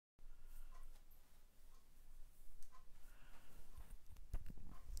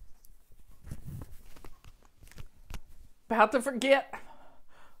About to forget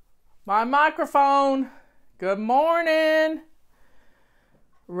my microphone. Good morning.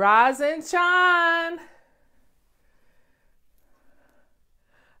 Rise and shine.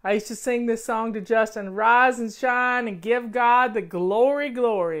 I used to sing this song to Justin. Rise and shine and give God the glory,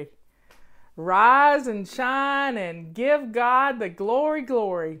 glory. Rise and shine and give God the glory,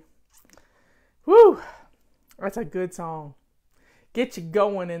 glory. Whew. That's a good song. Get you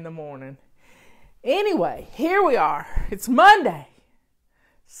going in the morning. Anyway, here we are. It's Monday.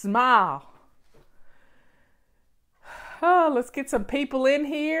 Smile. Oh, let's get some people in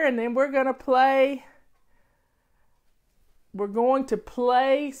here and then we're going to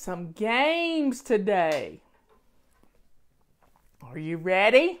play some games today. Are you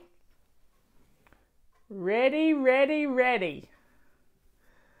ready? Ready.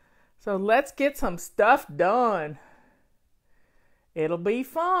 So let's get some stuff done. It'll be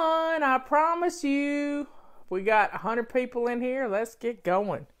fun, I promise you. We got 100 people in here. Let's get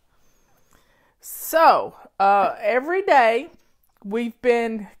going. So, every day we've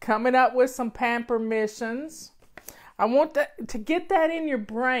been coming up with some pamper missions. I want to get that in your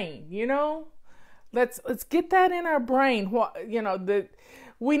brain, you know? Let's get that in our brain.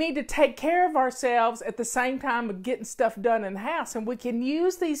 We need to take care of ourselves at the same time of getting stuff done in the house. And we can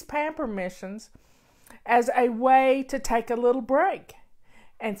use these pamper missions as a way to take a little break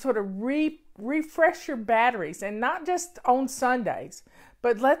and sort of refresh your batteries, and not just on Sundays,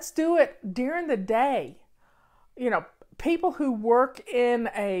 but let's do it during the day. You know, people who work in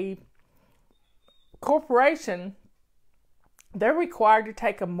a corporation, they're required to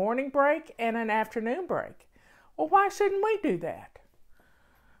take a morning break and an afternoon break. Well, why shouldn't we do that?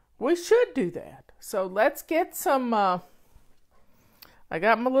 We should do that. So let's get some... I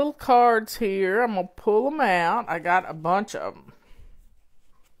got my little cards here. I'm going to pull them out. I got a bunch of them.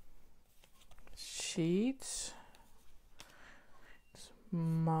 Sheets.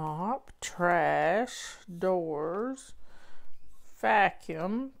 Mop. Trash. Doors.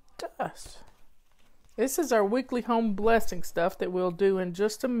 Vacuum. Dust. This is our weekly home blessing stuff that we'll do in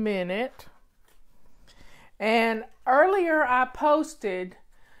just a minute. And earlier I posted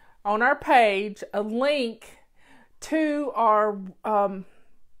on our page a link to our,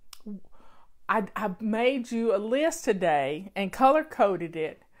 I made you a list today and color-coded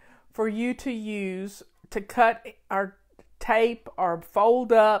it for you to use to cut our tape or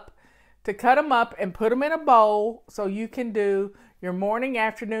fold up, to cut them up and put them in a bowl so you can do your morning,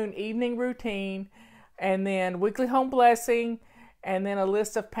 afternoon, evening routine, and then weekly home blessing, and then a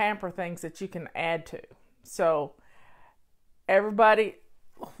list of pamper things that you can add to. So everybody,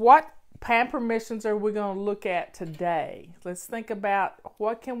 what pamper missions are we going to look at today? Let's think about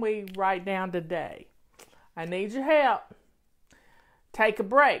what can we write down today. I need your help. Take a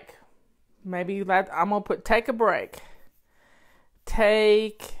break. Maybe I'm going to put take a break.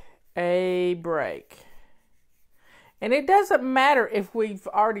 Take a break. And it doesn't matter if we've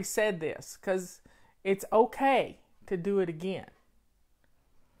already said this, because it's okay to do it again.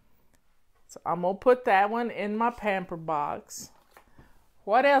 So I'm going to put that one in my pamper box.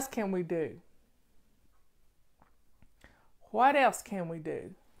 What else can we do? What else can we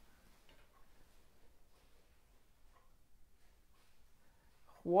do?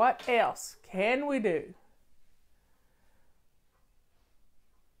 What else can we do?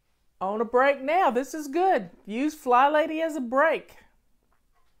 On a break now. This is good. Use Fly Lady as a break.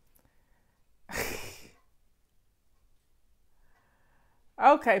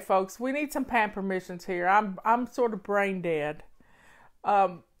 Okay, folks, we need some pamper missions here. I'm sort of brain dead.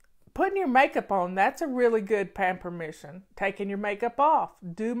 Putting your makeup on, that's a really good pamper mission. Taking your makeup off.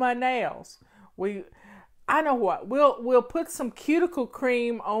 Do my nails. I know what. We'll put some cuticle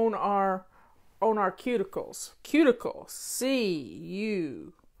cream on our cuticles. Cuticles. C-U-T-I-C-A-L.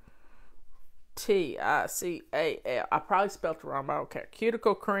 I probably spelled it wrong, but I don't care.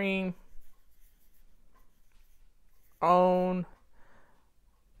 Cuticle cream on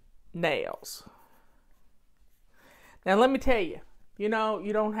nails. Now let me tell you, you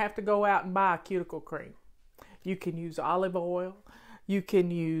don't have to go out and buy cuticle cream. You can use olive oil. You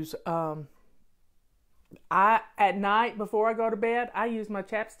can use, at night before I go to bed, I use my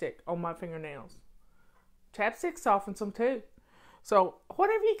chapstick on my fingernails. Chapstick softens them too. So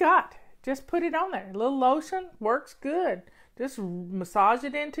whatever you got, just put it on there. A little lotion works good. Just massage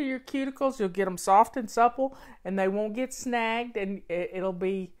it into your cuticles. You'll get them soft and supple, and they won't get snagged, and it'll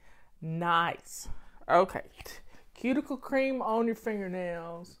be nice. Okay. Cuticle cream on your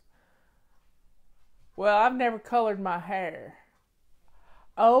fingernails. Well, I've never colored my hair.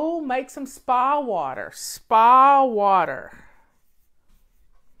 Oh, make some spa water. Spa water.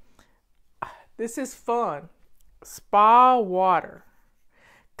 This is fun. Spa water.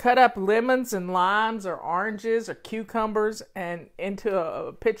 Cut up lemons and limes or oranges or cucumbers and into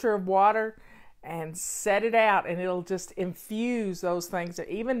a pitcher of water and set it out, and it'll just infuse those things.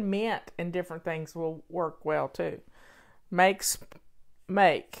 Even mint and different things will work well too. Make.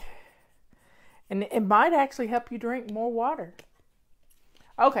 And it might actually help you drink more water.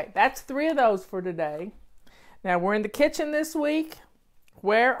 Okay, that's 3 of those for today. Now we're in the kitchen this week.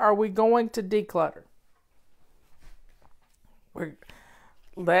 Where are we going to declutter?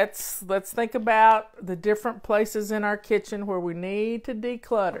 Let's think about the different places in our kitchen where we need to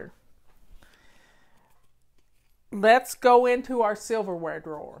declutter. Let's go into our silverware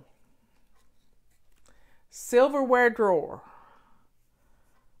drawer. Silverware drawer.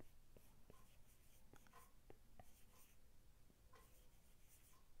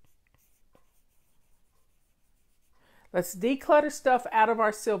 Let's declutter stuff out of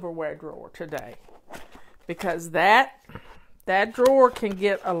our silverware drawer today, because that drawer can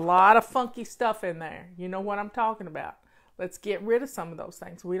get a lot of funky stuff in there. You know what I'm talking about. Let's get rid of some of those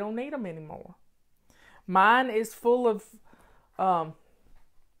things. We don't need them anymore. Mine is full of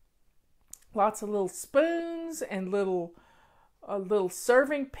lots of little spoons and little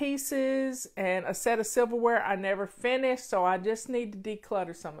serving pieces and a set of silverware I never finished, so I just need to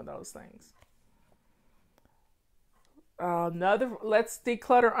declutter some of those things. Let's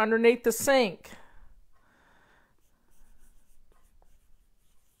declutter underneath the sink.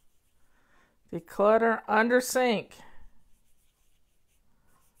 Declutter under sink.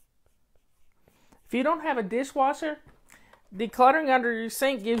 If you don't have a dishwasher, decluttering under your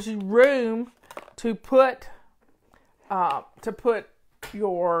sink gives you room to put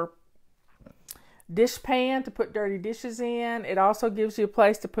your dish pan, to put dirty dishes in. It also gives you a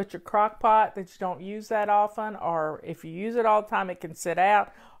place to put your crock pot that you don't use that often, or if you use it all the time, it can sit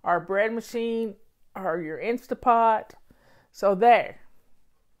out, or a bread machine, or your Instapot. So there.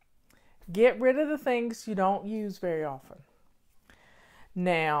 Get rid of the things you don't use very often.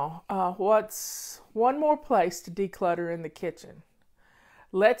 Now, what's one more place to declutter in the kitchen?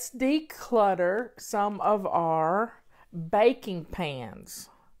 Let's declutter some of our baking pans.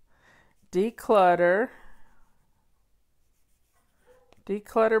 Declutter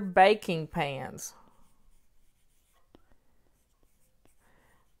baking pans.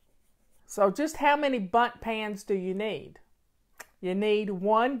 So just how many bundt pans do you need? You need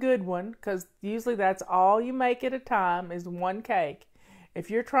one good one, because usually that's all you make at a time is one cake. If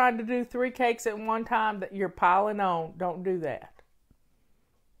you're trying to do 3 cakes at one time that you're piling on, don't do that.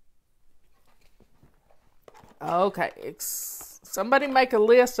 Okay, somebody make a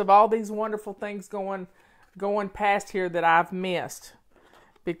list of all these wonderful things going past here that I've missed,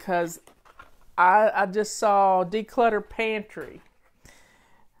 because I just saw declutter pantry.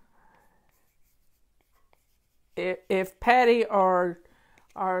 If Patty or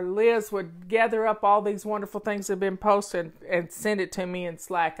Liz would gather up all these wonderful things that have been posted and send it to me in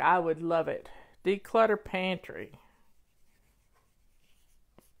Slack, I would love it. Declutter pantry.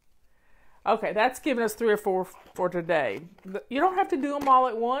 Okay, that's giving us 3 or 4 for today. You don't have to do them all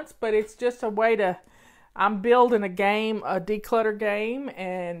at once, but it's just a way to, I'm building a declutter game,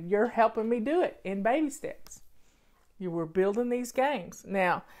 and you're helping me do it in baby steps. You were building these games.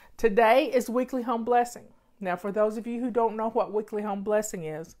 Now, today is Weekly Home Blessing. Now, for those of you who don't know what Weekly Home Blessing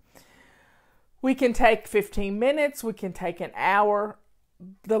is, we can take 15 minutes, we can take an hour.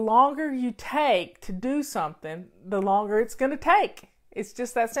 The longer you take to do something, the longer it's going to take. It's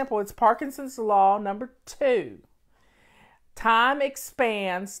just that simple. It's Parkinson's Law number 2. Time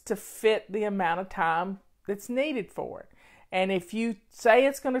expands to fit the amount of time that's needed for it. And if you say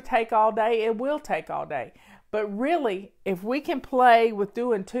it's going to take all day, it will take all day. But really, if we can play with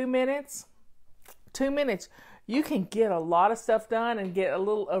doing 2 minutes, you can get a lot of stuff done and get a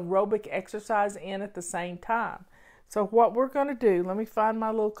little aerobic exercise in at the same time. So what we're going to do, let me find my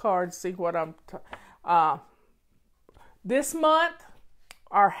little card, see what I'm... this month,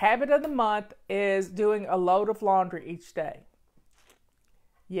 our habit of the month is doing a load of laundry each day.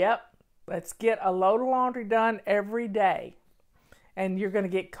 Yep, let's get a load of laundry done every day. And you're going to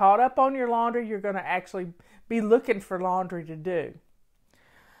get caught up on your laundry. You're going to actually be looking for laundry to do.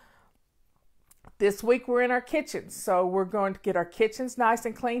 This week we're in our kitchens, so we're going to get our kitchens nice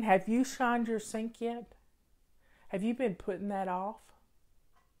and clean. Have you shined your sink yet? Have you been putting that off?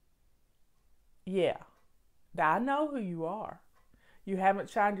 Yeah, I know who you are. You haven't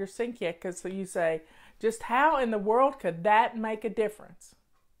shined your sink yet, because you say, just how in the world could that make a difference?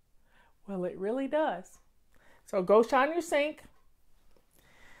 Well, it really does. So go shine your sink.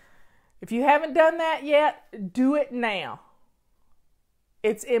 If you haven't done that yet, do it now.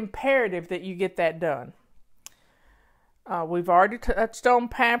 It's imperative that you get that done. We've already touched on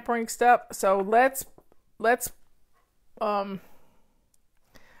pampering stuff, so let's I'm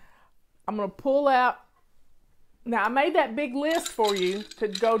going to pull out. Now, I made that big list for you to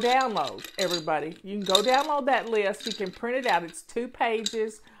go download, everybody. You can go download that list. You can print it out. It's 2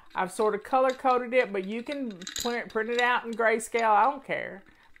 pages. I've sort of color-coded it, but you can print it out in grayscale. I don't care.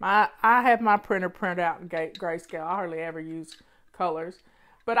 I have my printer print out in grayscale. I hardly ever use colors.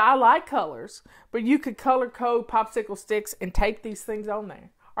 But I like colors. But you could color-code popsicle sticks and tape these things on there.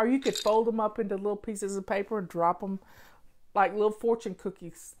 Or you could fold them up into little pieces of paper and drop them like little fortune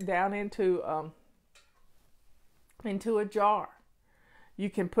cookies down into a jar. You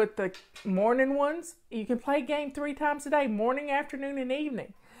can put the morning ones. You can play a game 3 times a day, morning, afternoon, and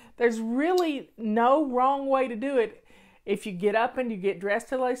evening. There's really no wrong way to do it. If you get up and you get dressed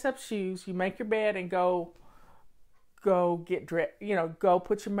to lace up shoes, you make your bed and go get dressed, go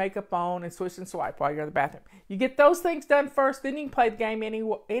put your makeup on and swish and swipe while you're in the bathroom. You get those things done first, then you can play the game any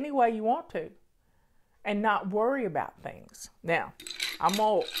way you want to and not worry about things. Now, I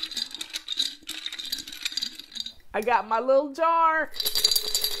got my little jar.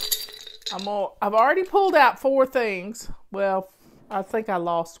 I've already pulled out 4 things. Well, I think I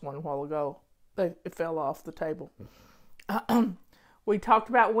lost one a while ago. It fell off the table. We talked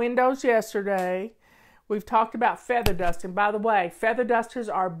about windows yesterday. We've talked about feather dusting. By the way, feather dusters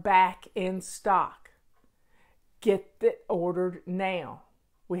are back in stock. Get it ordered now.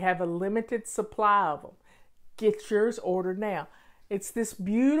 We have a limited supply of them. Get yours ordered now. It's this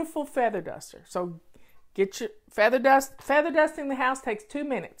beautiful feather duster. So get your feather dusting the house takes 2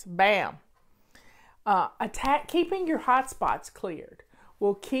 minutes. Bam. Keeping your hot spots cleared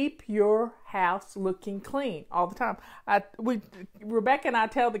will keep your house looking clean all the time. Rebecca and I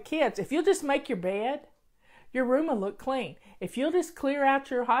tell the kids, if you'll just make your bed, your room will look clean. If you'll just clear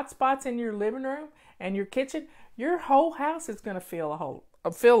out your hot spots in your living room and your kitchen, your whole house is going to feel a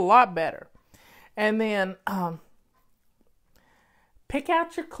lot better. And then pick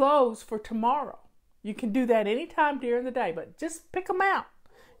out your clothes for tomorrow. You can do that anytime during the day, but just pick them out.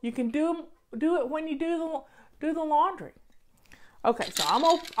 You can do it when you do the laundry. Okay, so I'm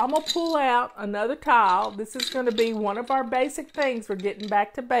gonna pull out another tile. This is going to be one of our basic things. We're getting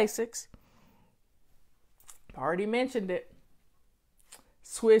back to basics. Already mentioned it.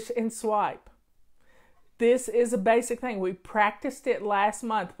 Swish and swipe. This is a basic thing. We practiced it last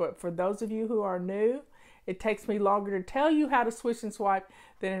month, but for those of you who are new, it takes me longer to tell you how to swish and swipe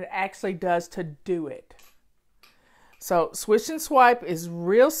than it actually does to do it. So swish and swipe is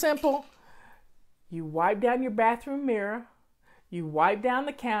real simple. You wipe down your bathroom mirror. You wipe down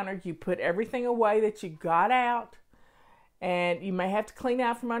the counter. You put everything away that you got out. And you may have to clean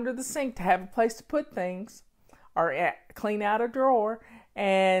out from under the sink to have a place to put things. Or clean out a drawer.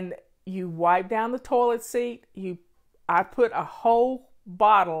 And you wipe down the toilet seat. I put a whole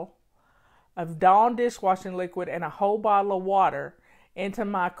bottle of Dawn dishwashing liquid and a whole bottle of water into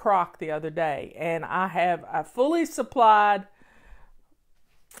my crock the other day. And I have a fully supplied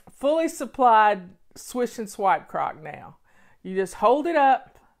swish and swipe crock now. You just hold it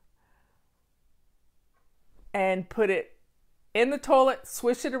up and put it in the toilet,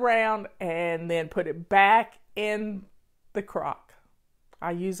 swish it around, and then put it back in the crock.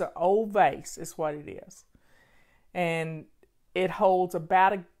 I use an old vase, is what it is. And it holds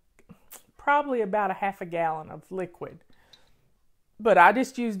probably about a half a gallon of liquid. But I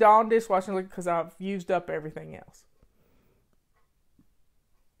just use Dawn dishwashing liquid because I've used up everything else.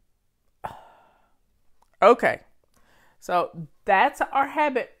 Okay. So that's our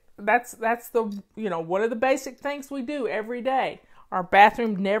habit. That's the, one of the basic things we do every day. Our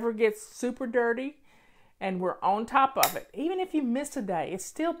bathroom never gets super dirty and we're on top of it. Even if you miss a day, it's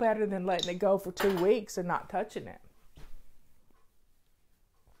still better than letting it go for 2 weeks and not touching it.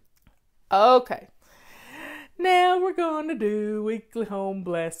 Okay. Now we're going to do weekly home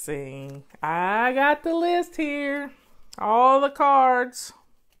blessing. I got the list here. All the cards.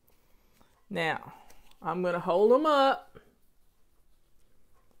 Now, I'm going to hold them up.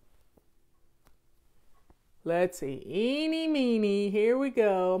 Let's see. Eeny, meeny. Here we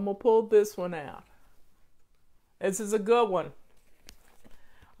go. I'm going to pull this one out. This is a good one.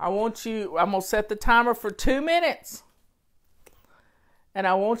 I'm going to set the timer for 2 minutes. And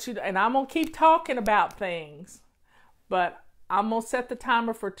I'm going to keep talking about things. But I'm going to set the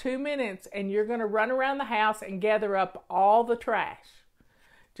timer for 2 minutes. And you're going to run around the house and gather up all the trash.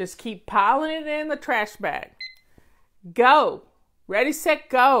 Just keep piling it in the trash bag. Go. Ready, set,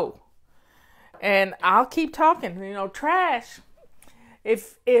 go. And I'll keep talking. Trash.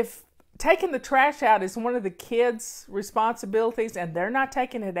 If taking the trash out is one of the kids' responsibilities and they're not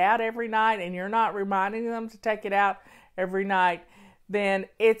taking it out every night and you're not reminding them to take it out every night, then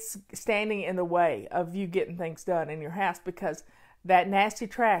it's standing in the way of you getting things done in your house, because that nasty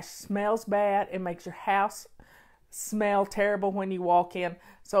trash smells bad. It makes your house smell terrible when you walk in.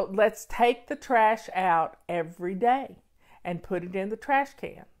 So let's take the trash out every day and put it in the trash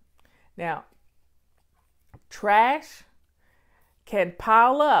can. Now, trash can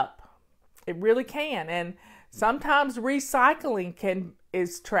pile up. It really can. And sometimes recycling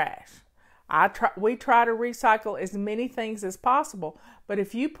is trash. We try to recycle as many things as possible, but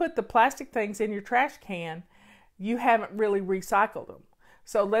if you put the plastic things in your trash can, you haven't really recycled them.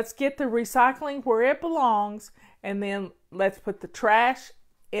 So let's get the recycling where it belongs, and then let's put the trash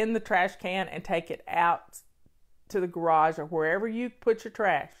in the trash can and take it out to the garage or wherever you put your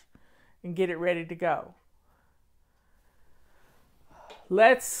trash and get it ready to go.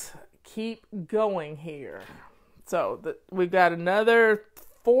 Let's keep going here. So we've got another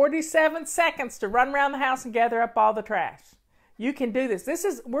 47 seconds to run around the house and gather up all the trash. You can do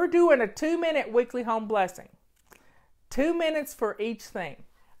this. We're doing a 2-minute weekly home blessing. 2 minutes for each thing.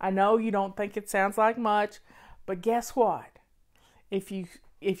 I know you don't think it sounds like much, but guess what? If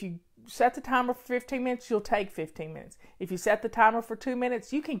you set the timer for 15 minutes, you'll take 15 minutes. If you set the timer for 2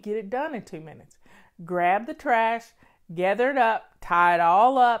 minutes, you can get it done in 2 minutes. Grab the trash, gather it up, tie it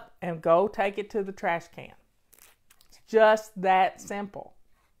all up, and go take it to the trash can. It's just that simple.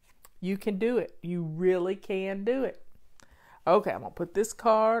 You can do it. You really can do it. Okay, I'm going to put this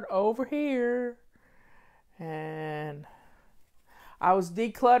card over here. And I was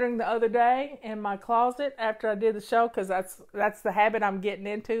decluttering the other day in my closet after I did the show, because that's the habit I'm getting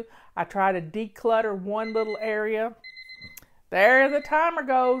into. I try to declutter one little area. There the timer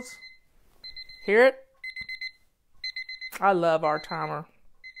goes. Hear it? I love our timer.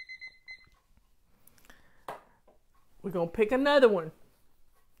 We're going to pick another one.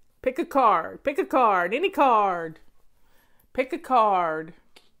 Pick a card. Pick a card. Any card. Pick a card.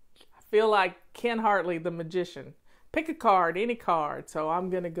 I feel like Ken Hartley, the magician. Pick a card. Any card. So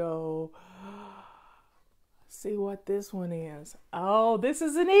I'm going to go see what this one is. Oh, this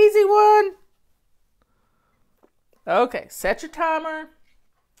is an easy one. Okay, set your timer.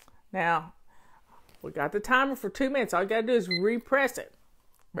 Now, we got the timer for 2 minutes. All you got to do is repress it.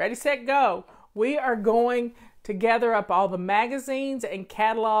 Ready, set, go. We are going to gather up all the magazines and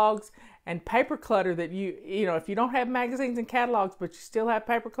catalogs and paper clutter that if you don't have magazines and catalogs, but you still have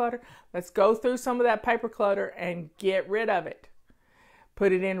paper clutter, let's go through some of that paper clutter and get rid of it.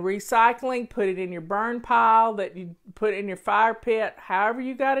 Put it in recycling, put it in your burn pile, that you put in your fire pit, however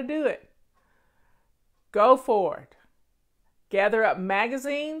you got to do it. Go for it. Gather up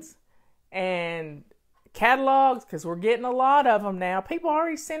magazines and catalogs, because we're getting a lot of them now. People are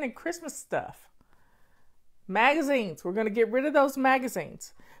already sending Christmas stuff. Magazines, we're going to get rid of those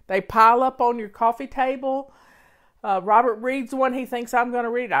magazines. They pile up on your coffee table. Robert reads one he thinks I'm going to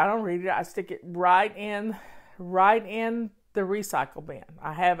read. I don't read it. I stick it right in the recycle bin.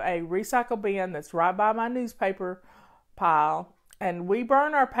 I have a recycle bin that's right by my newspaper pile, and we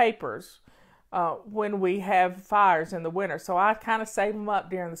burn our papers when we have fires in the winter. So I kind of save them up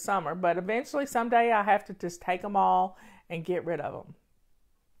during the summer, but eventually someday I have to just take them all and get rid of them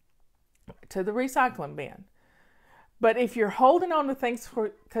to the recycling bin. But if you're holding on to things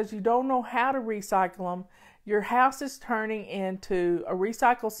because you don't know how to recycle them, your house is turning into a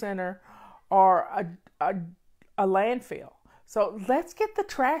recycle center or a landfill. So let's get the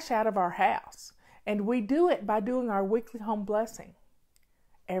trash out of our house. And we do it by doing our weekly home blessing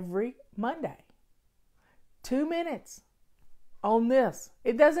every Monday. 2 minutes on this.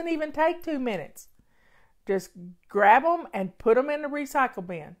 It doesn't even take 2 minutes. Just grab them and put them in the recycle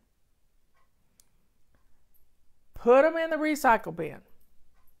bin. Put them in the recycle bin.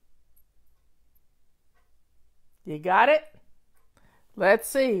 You got it? Let's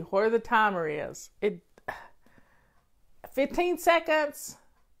see where the timer is. 15 seconds.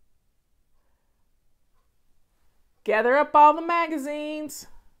 Gather up all the magazines.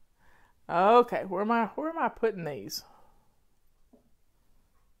 Okay, where am I putting these?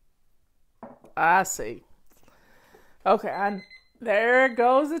 I see. Okay, there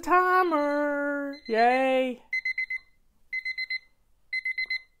goes the timer. Yay.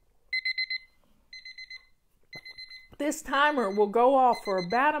 This timer will go off for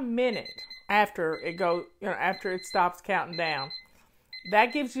about a minute after it stops counting down.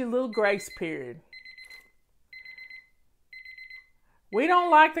 That gives you a little grace period. We don't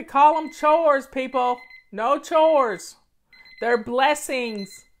like to call them chores, people. No chores. They're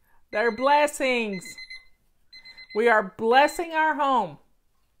blessings. They're blessings. We are blessing our home.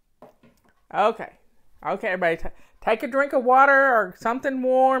 Okay. Okay, everybody. Take a drink of water or something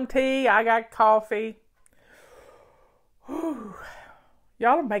warm, tea. I got coffee. Whew.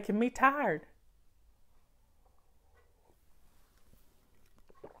 Y'all are making me tired.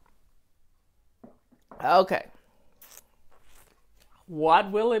 Okay.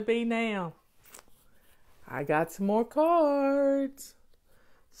 What will it be now? I got some more cards.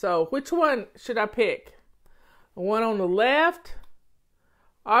 So, which one should I pick? The one on the left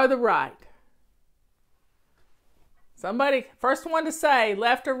or the right? Somebody, first one to say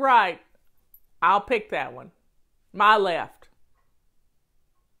left or right, I'll pick that one. My left.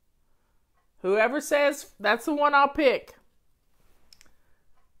 Whoever says that's the one I'll pick.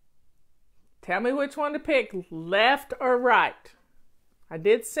 Tell me which one to pick, left or right. I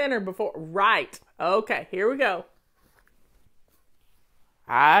did center before. Right. Okay, here we go.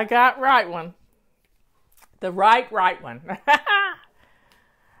 I got right one. The right one.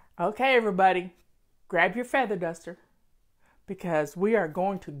 Okay, everybody. Grab your feather duster because we are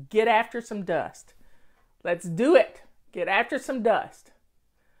going to get after some dust. Let's do it. Get after some dust.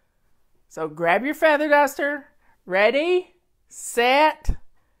 So grab your feather duster. Ready, set,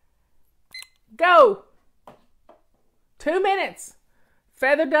 go. 2 minutes.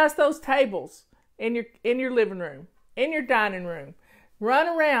 Feather dust those tables in your living room, in your dining room. Run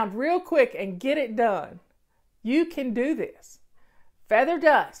around real quick and get it done. You can do this. Feather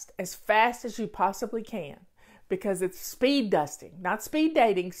dust as fast as you possibly can because it's speed dusting, not speed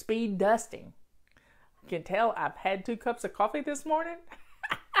dating, speed dusting. You can tell I've had 2 cups of coffee this morning.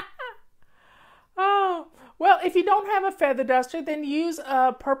 Oh, well, if you don't have a feather duster, then use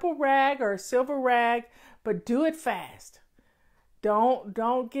a purple rag or a silver rag, but do it fast. Don't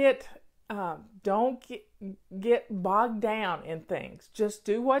get bogged down in things. Just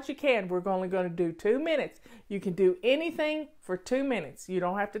do what you can. We're only going to do 2 minutes. You can do anything for 2 minutes. You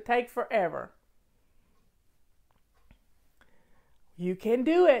don't have to take forever. You can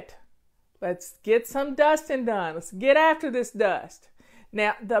do it. Let's get some dusting done. Let's get after this dust.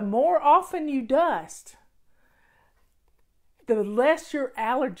 Now, the more often you dust, the less your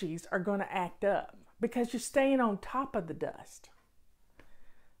allergies are going to act up because you're staying on top of the dust.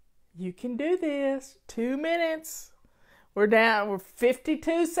 You can do this. 2 minutes. We're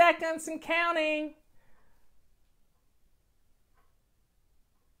 52 seconds and counting.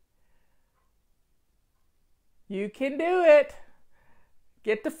 You can do it.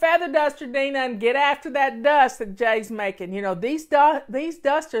 Get the feather duster, Dina, and get after that dust that Jay's making. You know, these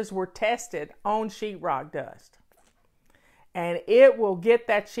dusters were tested on sheetrock dust. And it will get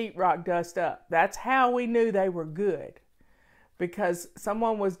that sheetrock dust up. That's how we knew they were good. Because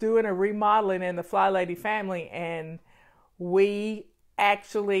someone was doing a remodeling in the Fly Lady family and we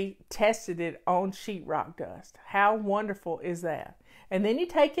actually tested it on sheetrock dust. How wonderful is that? And then you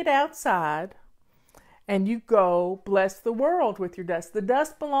take it outside and you go bless the world with your dust. The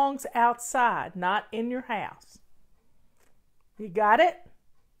dust belongs outside, not in your house. You got it?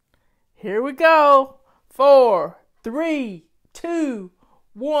 Here we go. 4, 3, 2,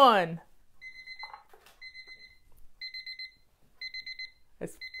 1.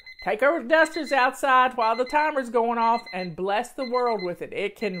 Let's take our dusters outside while the timer's going off and bless the world with it.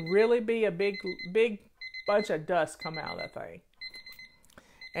 It can really be a big bunch of dust come out of that thing.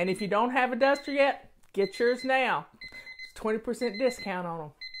 And if you don't have a duster yet, get yours now. It's 20% discount on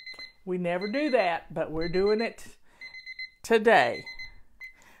them. We never do that, but we're doing it today.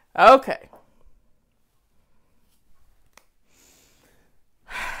 Okay.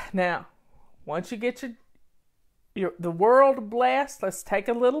 Now, once you get the world blessed, let's take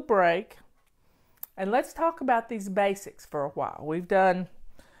a little break and let's talk about these basics for a while. We've done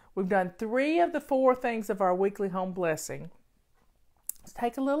 3 of the 4 things of our weekly home blessing. Let's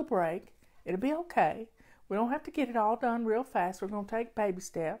take a little break. It'll be okay. We don't have to get it all done real fast. We're going to take baby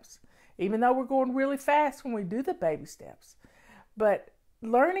steps, even though we're going really fast when we do the baby steps. But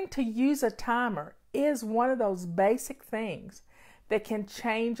learning to use a timer is one of those basic things that can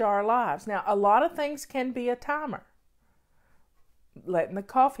change our lives. Now, a lot of things can be a timer. Letting the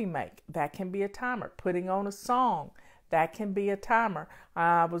coffee make, that can be a timer. Putting on a song, that can be a timer.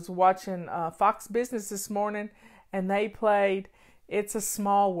 I was watching Fox Business this morning, and they played "It's a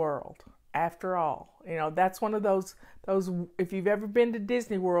Small World." After all, you know, that's one of those. If you've ever been to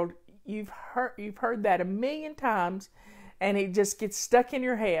Disney World, you've heard that a million times, and it just gets stuck in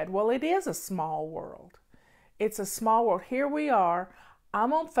your head. Well, it is a small world. It's a small world. Here we are.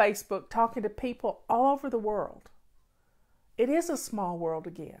 I'm on Facebook talking to people all over the world. It is a small world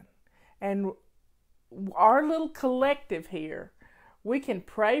again. And our little collective here, we can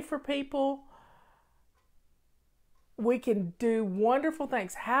pray for people. We can do wonderful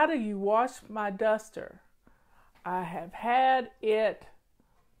things. How do you wash my duster? I have had it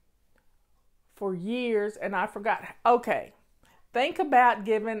for years and I forgot. Okay, think about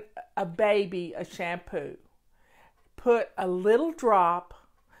giving a baby a shampoo. Put a little drop,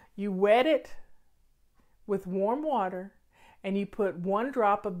 you wet it with warm water, and you put 1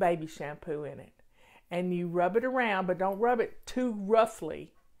 drop of baby shampoo in it. And you rub it around, but don't rub it too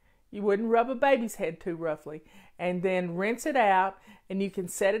roughly. You wouldn't rub a baby's head too roughly. And then rinse it out, and you can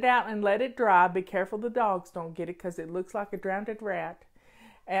set it out and let it dry. Be careful the dogs don't get it because it looks like a drowned rat.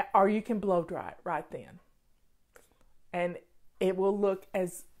 Or you can blow dry it right then. And it will look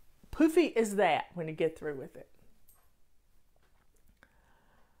as poofy as that when you get through with it.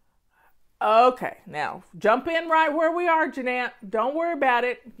 Okay, now jump in right where we are, Jeanette. Don't worry about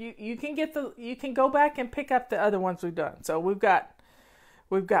it. You can go back and pick up the other ones we've done. So we've got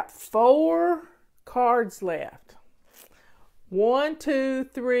 4 cards left. 1, 2,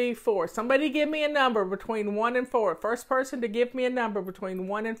 3, 4. Somebody give me a number between 1 and 4. First person to give me a number between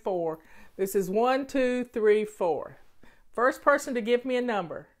 1 and 4. This is 1, 2, 3, 4. First person to give me a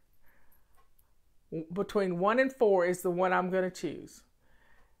number between 1 and 4 is the one I'm going to choose.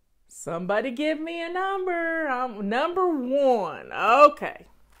 Somebody give me a number. Number 1. Okay.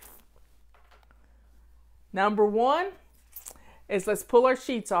 Number 1 is let's pull our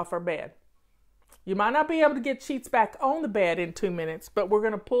sheets off our bed. You might not be able to get sheets back on the bed in 2 minutes, but we're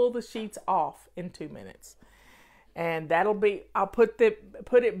going to pull the sheets off in 2 minutes. And that'll be, I'll put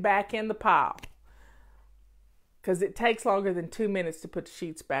it back in the pile. Because it takes longer than 2 minutes to put the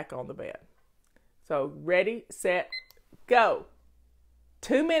sheets back on the bed. So ready, set, go.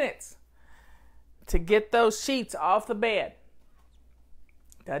 2 minutes to get those sheets off the bed.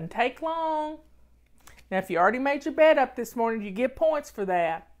 Doesn't take long. Now, if you already made your bed up this morning, you get points for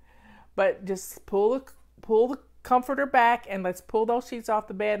that. But just pull the comforter back and let's pull those sheets off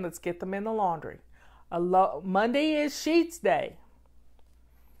the bed and let's get them in the laundry. Monday is Sheets Day.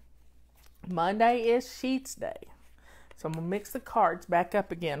 Monday is Sheets Day. So I'm going to mix the cards back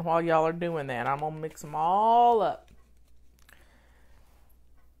up again while y'all are doing that. I'm going to mix them all up.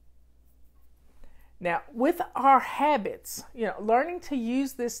 Now, with our habits, learning to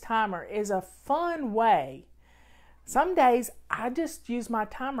use this timer is a fun way. Some days, I just use my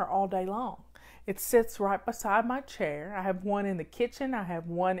timer all day long. It sits right beside my chair. I have one in the kitchen. I have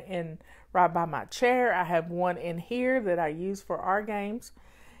one right by my chair. I have one in here that I use for our games.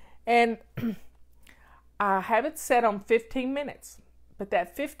 And I have it set on 15 minutes. But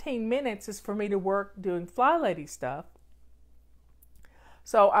that 15 minutes is for me to work doing Fly Lady stuff.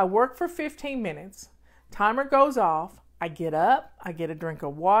 So I work for 15 minutes, timer goes off, I get up, I get a drink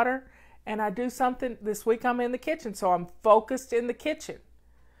of water, and I do something. This week I'm in the kitchen, so I'm focused in the kitchen.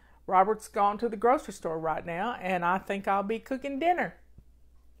 Robert's gone to the grocery store right now, and I think I'll be cooking dinner.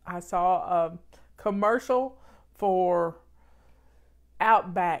 I saw a commercial for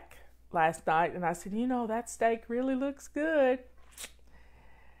Outback last night, and I said, that steak really looks good.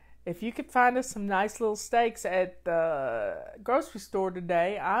 If you could find us some nice little steaks at the grocery store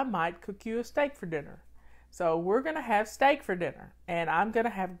today, I might cook you a steak for dinner. So we're going to have steak for dinner. And I'm going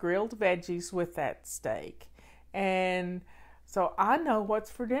to have grilled veggies with that steak. And so I know what's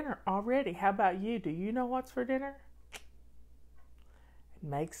for dinner already. How about you? Do you know what's for dinner? It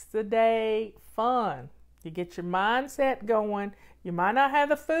makes the day fun. You get your mindset going. You might not have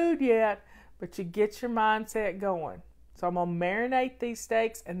the food yet, but you get your mindset going. So I'm going to marinate these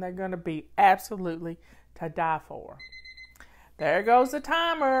steaks, and they're going to be absolutely to die for. There goes the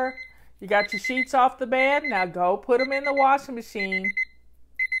timer. You got your sheets off the bed. Now go put them in the washing machine.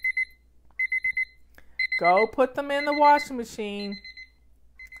 Go put them in the washing machine.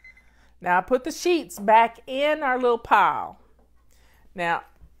 Now put the sheets back in our little pile. Now,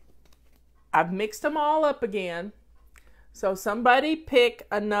 I've mixed them all up again. So somebody pick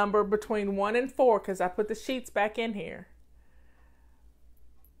a number between 1 and 4 because I put the sheets back in here.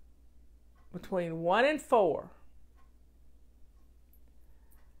 Between 1 and 4.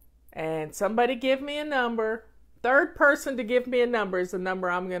 And somebody give me a number. Third person to give me a number is the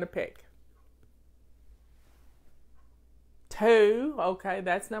number I'm going to pick. 2. Okay,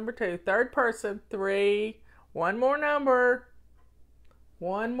 that's number 2. Third person, 3. One more number.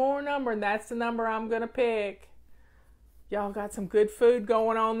 One more number, and that's the number I'm going to pick. Y'all got some good food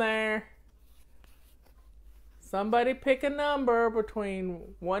going on there. Somebody pick a number between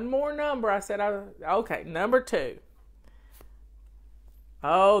one more number. I said, okay, number 2.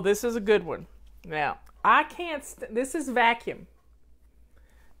 Oh, this is a good one. Now, I can't, this is vacuum.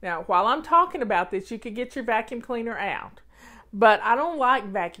 Now, while I'm talking about this, you could get your vacuum cleaner out. But I don't like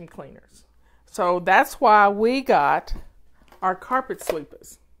vacuum cleaners. So that's why we got our carpet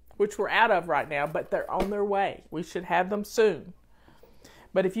sweepers, which we're out of right now, but they're on their way. We should have them soon.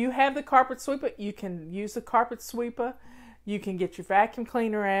 But if you have the carpet sweeper, you can use the carpet sweeper. You can get your vacuum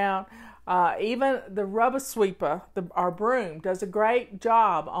cleaner out. Even the rubber sweeper, our broom, does a great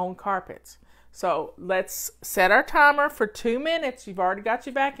job on carpets. So let's set our timer for 2 minutes. You've already got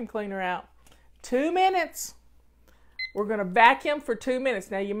your vacuum cleaner out. 2 minutes. We're going to vacuum for 2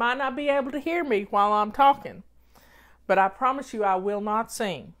 minutes. Now, you might not be able to hear me while I'm talking, but I promise you I will not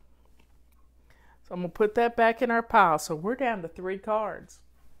sing. So I'm going to put that back in our pile. So we're down to 3 cards.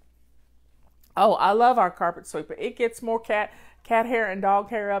 Oh, I love our carpet sweeper. It gets more cat hair and dog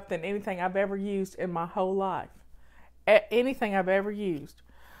hair up than anything I've ever used in my whole life. Anything I've ever used.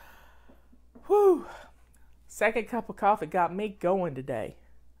 Whew. Second cup of coffee got me going today.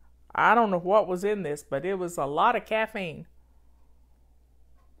 I don't know what was in this, but it was a lot of caffeine.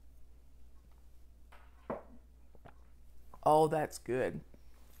 Oh, that's good.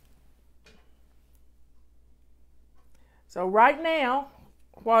 So right now,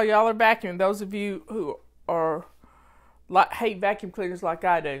 while y'all are vacuuming, those of you who are hate vacuum cleaners like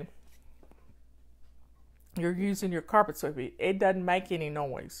I do, you're using your carpet sweeper. It doesn't make any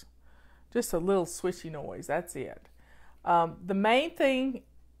noise. Just a little swishy noise. That's it. The main thing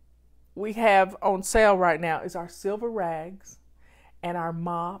we have on sale right now is our silver rags and our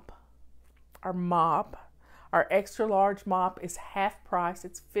mop. Our extra large mop is half price.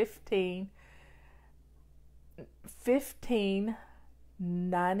 It's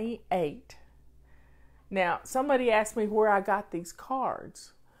 $15.98. Now, somebody asked me where I got these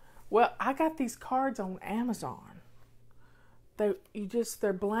cards. Well, I got these cards on Amazon. They're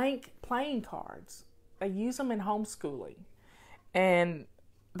blank playing cards. They use them in homeschooling. And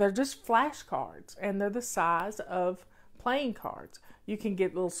they're just flashcards. And they're the size of playing cards. You can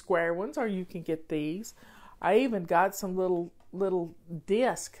get little square ones, or you can get these. I even got some little wooden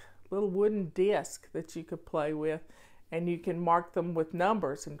disc that you could play with. And you can mark them with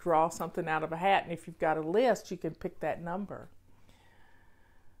numbers and draw something out of a hat. And if you've got a list, you can pick that number.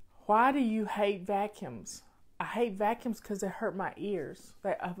 Why do you hate vacuums? I hate vacuums because they hurt my ears.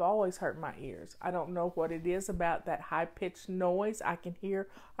 They have always hurt my ears. I don't know what it is about that high-pitched noise. I can hear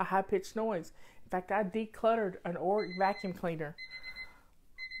a high-pitched noise. In fact, I decluttered an Oreck vacuum cleaner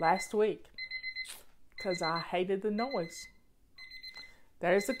last week because I hated the noise.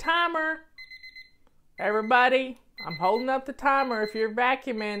 There's the timer. Everybody, I'm holding up the timer. If you're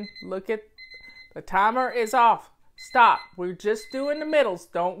vacuuming, look at the timer is off. Stop. We're just doing the middles.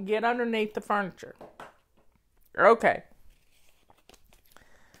 Don't get underneath the furniture. Okay.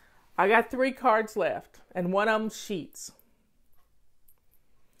 I got 3 cards left, and one of them sheets.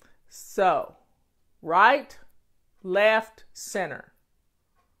 So, right, left, center.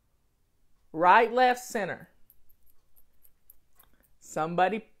 Right, left, center.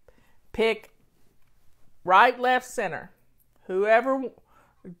 Somebody pick right, left, center. Whoever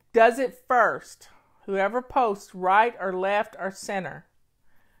does it first, whoever posts right or left or center.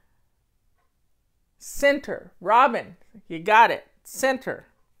 Center. Robin, you got it. Center.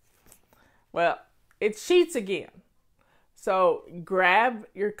 Well, it's sheets again. So grab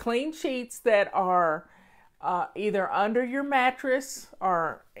your clean sheets that are either under your mattress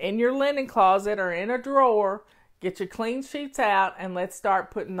or in your linen closet or in a drawer. Get your clean sheets out and let's start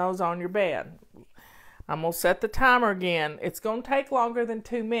putting those on your bed. I'm going to set the timer again. It's going to take longer than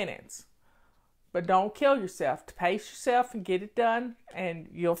 2 minutes. But don't kill yourself. Pace yourself and get it done, and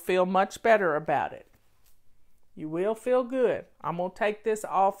you'll feel much better about it. You will feel good. I'm going to take this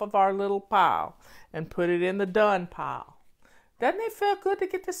off of our little pile and put it in the done pile. Doesn't it feel good to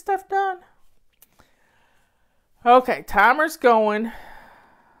get this stuff done? Okay, timer's going.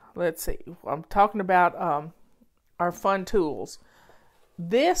 Let's see. I'm talking about our fun tools.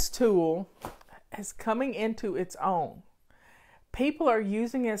 This tool is coming into its own. People are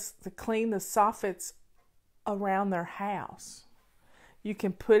using this to clean the soffits around their house. You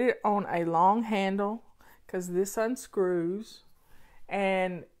can put it on a long handle because this unscrews.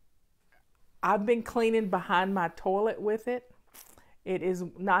 And I've been cleaning behind my toilet with it. It is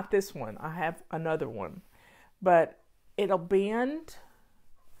not this one. I have another one. But it'll bend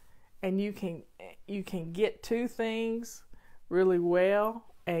and you can get to things really well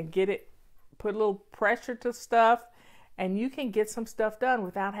and get it, put a little pressure to stuff, and you can get some stuff done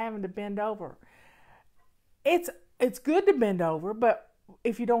without having to bend over. It's good to bend over, but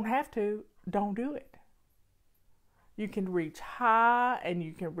if you don't have to, don't do it. You can reach high and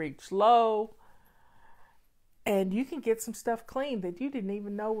you can reach low, and you can get some stuff clean that you didn't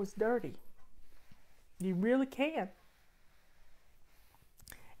even know was dirty. You really can.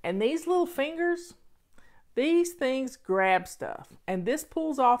 And these little fingers, these things grab stuff, and this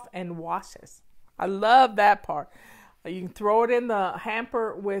pulls off and washes. I love that part. You can throw it in the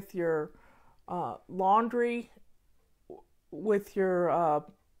hamper with your laundry, with your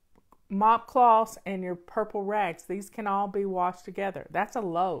mop cloths and your purple rags. These can all be washed together. That's a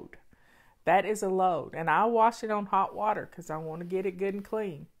load. That is a load. And I'll wash it on hot water because I want to get it good and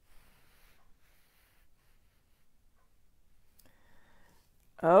clean.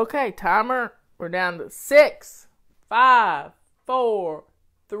 Okay, timer. We're down to 6, 5, 4,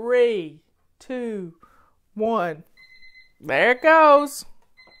 3, 2, 1. There it goes.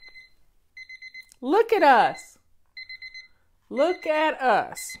 Look at us. Look at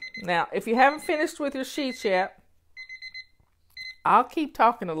us. Now, if you haven't finished with your sheets yet, I'll keep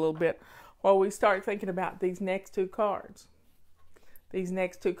talking a little bit while we start thinking about these next two cards. These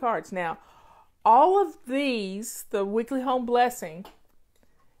next two cards. Now, all of these, the Weekly Home Blessing,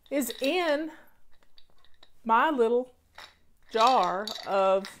 is in my little jar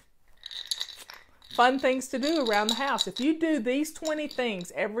of fun things to do around the house. If you do these 20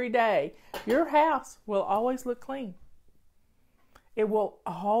 things every day, your house will always look clean. It will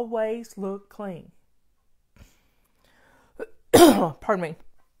always look clean. Pardon me.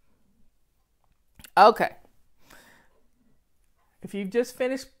 Okay. If you've just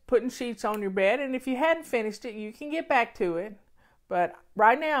finished putting sheets on your bed, and if you hadn't finished it, you can get back to it. But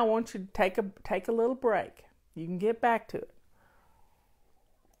right now, I want you to take a little break. You can get back to it.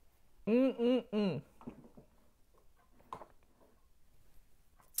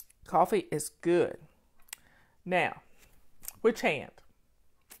 Coffee is good. Now, which hand?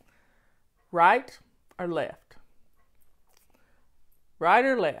 Right or left? Right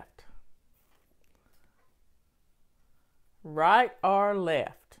or left? Right or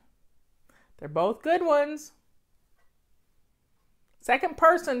left? They're both good ones. Second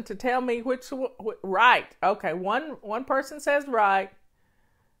person to tell me which right. Okay, one person says right.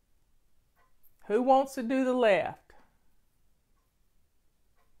 Who wants to do the left?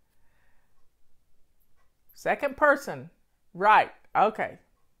 Second person, right. Okay.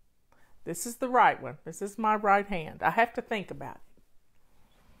 This is the right one. This is my right hand. I have to think about it.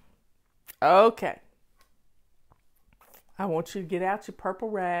 Okay. I want you to get out your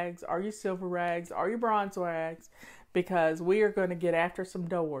purple rags or your silver rags or your bronze rags, because we are going to get after some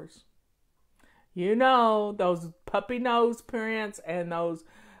doors. You know, those puppy nose prints and those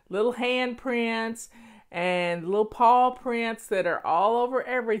little hand prints and little paw prints that are all over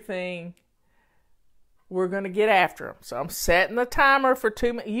everything. We're going to get after them. So I'm setting the timer for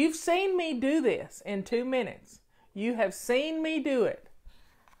 2 minutes. You've seen me do this in 2 minutes. You have seen me do it.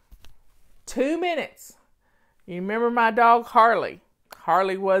 2 minutes. You remember my dog Harley?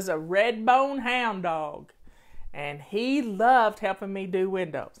 Harley was a red bone hound dog. And he loved helping me do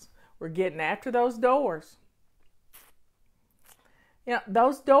windows. We're getting after those doors. You know,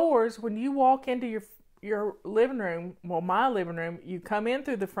 those doors, when you walk into your living room, well, my living room, you come in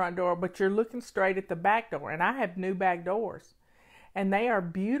through the front door, but you're looking straight at the back door. And I have new back doors. And they are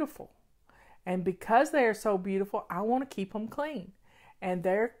beautiful. And because they are so beautiful, I want to keep them clean. And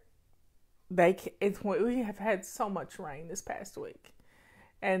we have had so much rain this past week.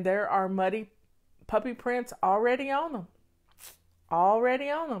 And there are muddy puppy prints already on them. Already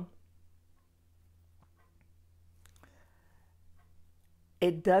on them.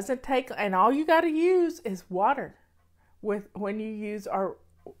 It doesn't take, and all you got to use is water when you use our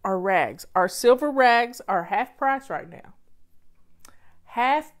rags. Our silver rags are half price right now.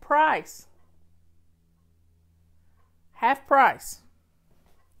 Half price. Half price.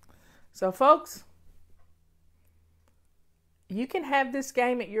 So folks, you can have this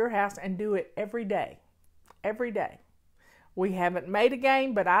game at your house and do it every day. Every day. We haven't made a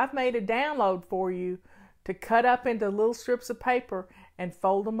game, but I've made a download for you to cut up into little strips of paper and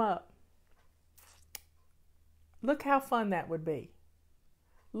fold them up. Look how fun that would be.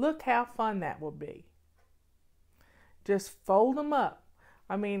 Look how fun that will be. Just fold them up.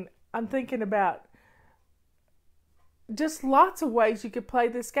 I mean, I'm thinking about just lots of ways you could play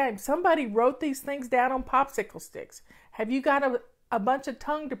this game. Somebody wrote these things down on popsicle sticks. Have you got a bunch of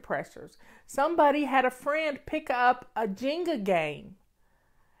tongue depressors? Somebody had a friend pick up a Jenga game,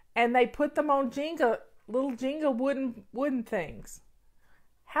 and they put them on Jenga, little Jenga wooden things.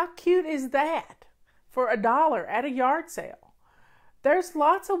 How cute is that for $1 at a yard sale? There's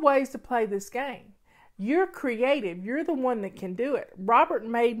lots of ways to play this game. You're creative. You're the one that can do it. Robert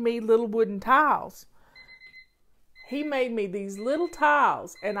made me little wooden tiles. He made me these little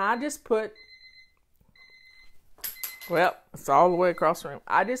tiles, and I just put, well, it's all the way across the room.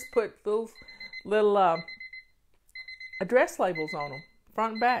 I just put little address labels on them,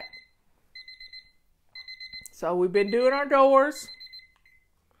 front and back. So we've been doing our doors.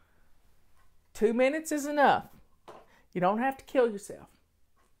 2 minutes is enough. You don't have to kill yourself.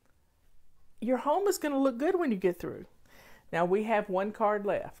 Your home is going to look good when you get through. Now we have one card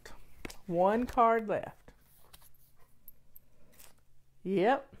left. One card left.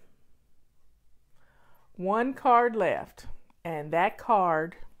 Yep. One card left. And that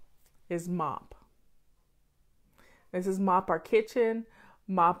card is mop. This is mop our kitchen,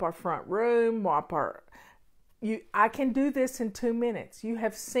 mop our front room, mop our... I can do this in 2 minutes. You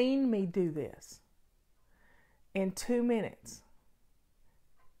have seen me do this in 2 minutes.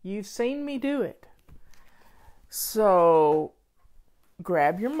 You've seen me do it. So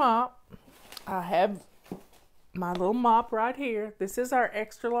grab your mop. I have my little mop right here. This is our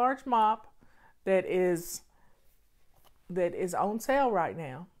extra large mop that is on sale right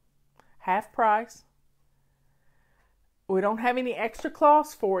now. Half price. We don't have any extra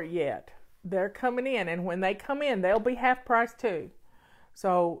cloths for it yet. They're coming in, and when they come in, they'll be half price too.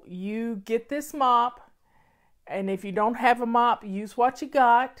 So you get this mop, and if you don't have a mop, use what you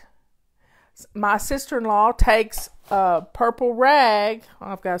got. My sister-in-law takes a purple rag.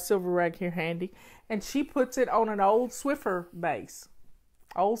 I've got a silver rag here handy, and she puts it on an old Swiffer base,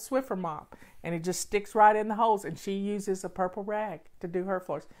 old Swiffer mop, and it just sticks right in the holes, and she uses a purple rag to do her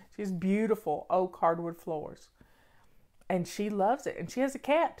floors. She has beautiful oak hardwood floors, and she loves it, and she has a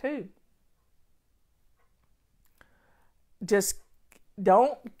cat too. Just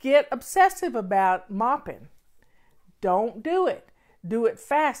don't get obsessive about mopping. Don't do it. Do it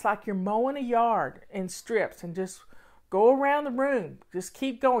fast, like you're mowing a yard in strips, and just go around the room. Just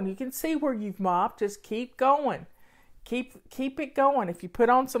keep going. You can see where you've mopped. Just keep going. Keep it going. If you put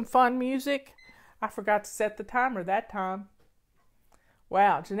on some fun music, I forgot to set the timer that time.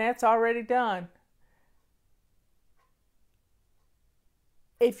 Wow, Jeanette's already done.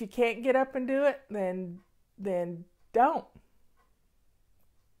 If you can't get up and do it, then don't.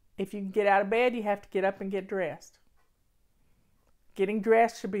 If you can get out of bed, you have to get up and get dressed. Getting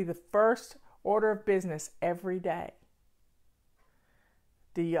dressed should be the first order of business every day.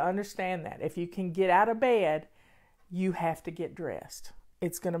 Do you understand that? If you can get out of bed, you have to get dressed.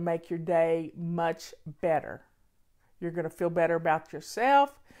 It's going to make your day much better. You're going to feel better about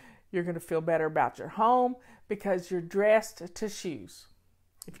yourself. You're going to feel better about your home because you're dressed to shoes.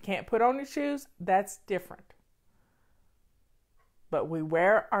 If you can't put on your shoes, that's different. But we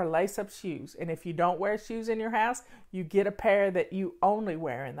wear our lace-up shoes. And if you don't wear shoes in your house, you get a pair that you only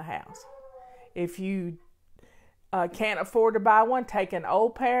wear in the house. If you can't afford to buy one, take an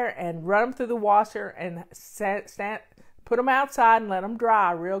old pair and run them through the washer and put them outside and let them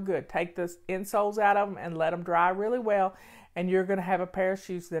dry real good. Take the insoles out of them and let them dry really well. And you're going to have a pair of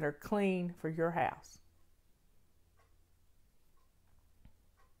shoes that are clean for your house.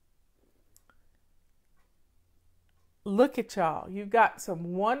 Look at y'all. You've got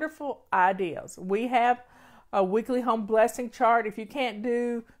some wonderful ideas. We have a weekly home blessing chart. If you can't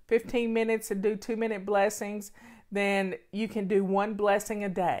do 15 minutes and do 2-minute blessings, then you can do 1 blessing a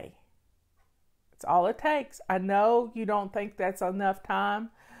day. That's all it takes. I know you don't think that's enough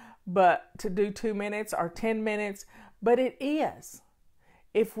time, but to do 2 minutes or 10 minutes, but it is.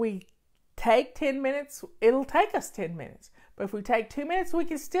 If we take 10 minutes, it'll take us 10 minutes. But if we take 2 minutes, we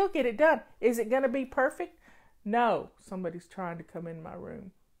can still get it done. Is it going to be perfect? No, somebody's trying to come in my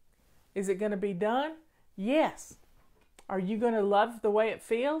room. Is it going to be done? Yes. Are you going to love the way it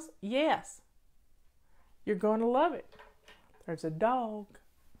feels? Yes. You're going to love it. There's a dog.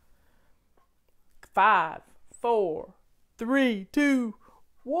 5, 4, 3, 2,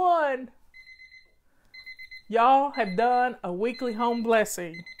 1. Y'all have done a weekly home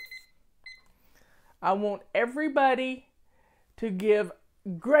blessing. I want everybody to give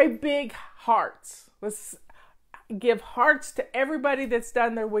great big hearts. Let's give hearts to everybody that's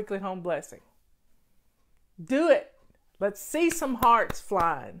done their weekly home blessing. Do it. Let's see some hearts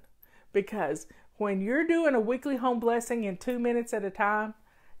flying. Because when you're doing a weekly home blessing in 2 minutes at a time,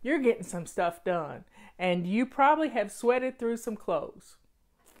 you're getting some stuff done. And you probably have sweated through some clothes.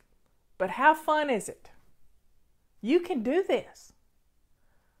 But how fun is it? You can do this.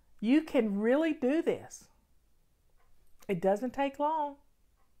 You can really do this. It doesn't take long.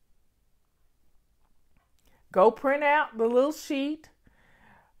 Go print out the little sheet.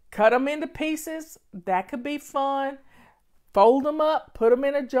 Cut them into pieces. That could be fun. Fold them up. Put them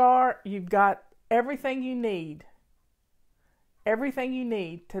in a jar. You've got everything you need. Everything you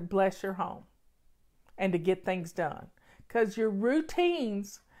need to bless your home and to get things done. Because your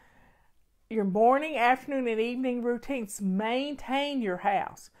routines, your morning, afternoon, and evening routines maintain your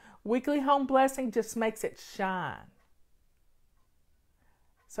house. Weekly home blessing just makes it shine.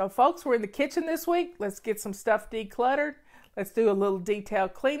 So folks, we're in the kitchen this week. Let's get some stuff decluttered. Let's do a little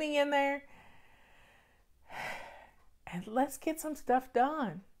detailed cleaning in there. and let's get some stuff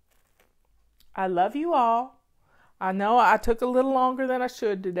done. I love you all. I know I took a little longer than I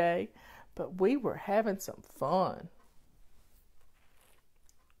should today, but we were having some fun.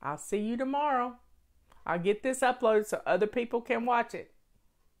 I'll see you tomorrow. I'll get this uploaded so other people can watch it.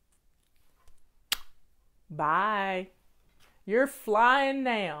 Bye. You're flying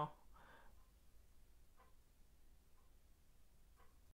now.